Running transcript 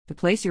To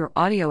place your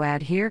audio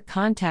ad here,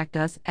 contact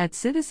us at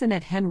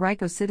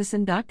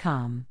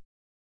citizen@henricocitizen.com.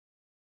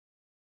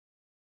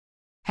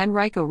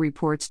 Henrico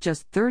reports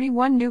just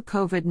 31 new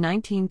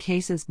COVID-19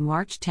 cases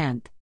March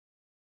 10th.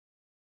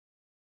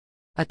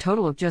 A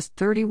total of just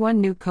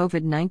 31 new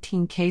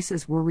COVID-19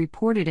 cases were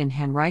reported in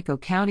Henrico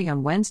County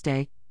on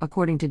Wednesday,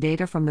 according to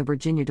data from the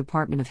Virginia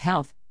Department of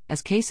Health,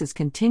 as cases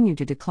continue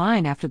to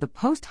decline after the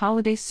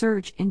post-holiday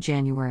surge in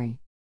January.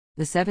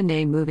 The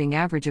 7-day moving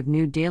average of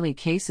new daily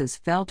cases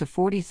fell to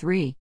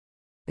 43.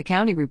 The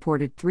county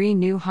reported 3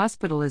 new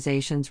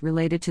hospitalizations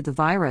related to the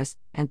virus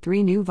and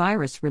 3 new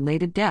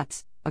virus-related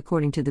deaths,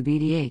 according to the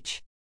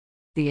VDH.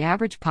 The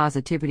average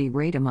positivity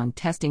rate among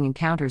testing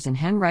encounters in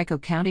Henrico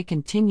County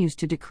continues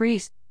to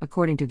decrease,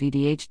 according to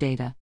VDH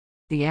data.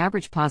 The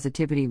average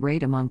positivity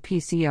rate among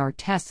PCR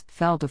tests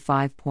fell to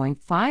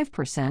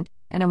 5.5%,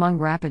 and among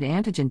rapid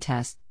antigen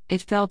tests,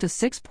 it fell to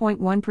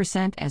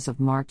 6.1% as of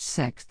March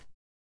 6.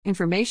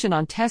 Information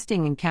on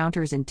testing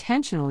encounters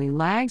intentionally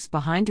lags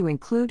behind to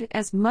include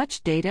as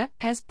much data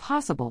as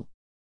possible.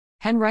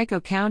 Henrico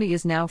County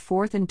is now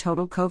 4th in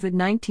total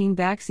COVID-19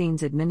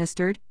 vaccines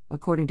administered,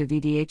 according to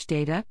VDH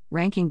data,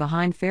 ranking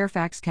behind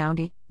Fairfax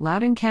County,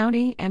 Loudoun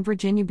County, and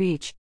Virginia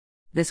Beach.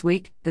 This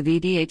week, the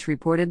VDH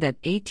reported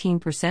that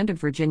 18% of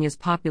Virginia's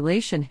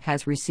population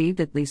has received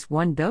at least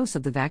one dose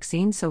of the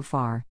vaccine so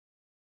far.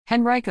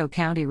 Henrico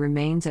County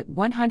remains at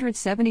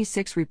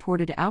 176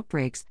 reported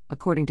outbreaks,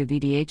 according to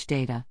VDH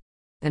data.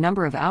 The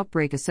number of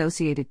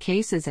outbreak-associated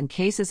cases and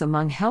cases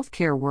among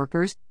healthcare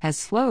workers has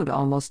slowed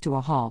almost to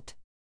a halt.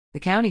 The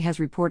county has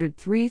reported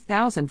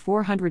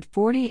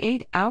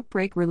 3,448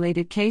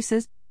 outbreak-related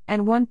cases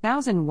and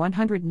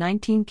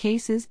 1,119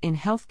 cases in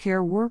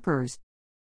healthcare workers.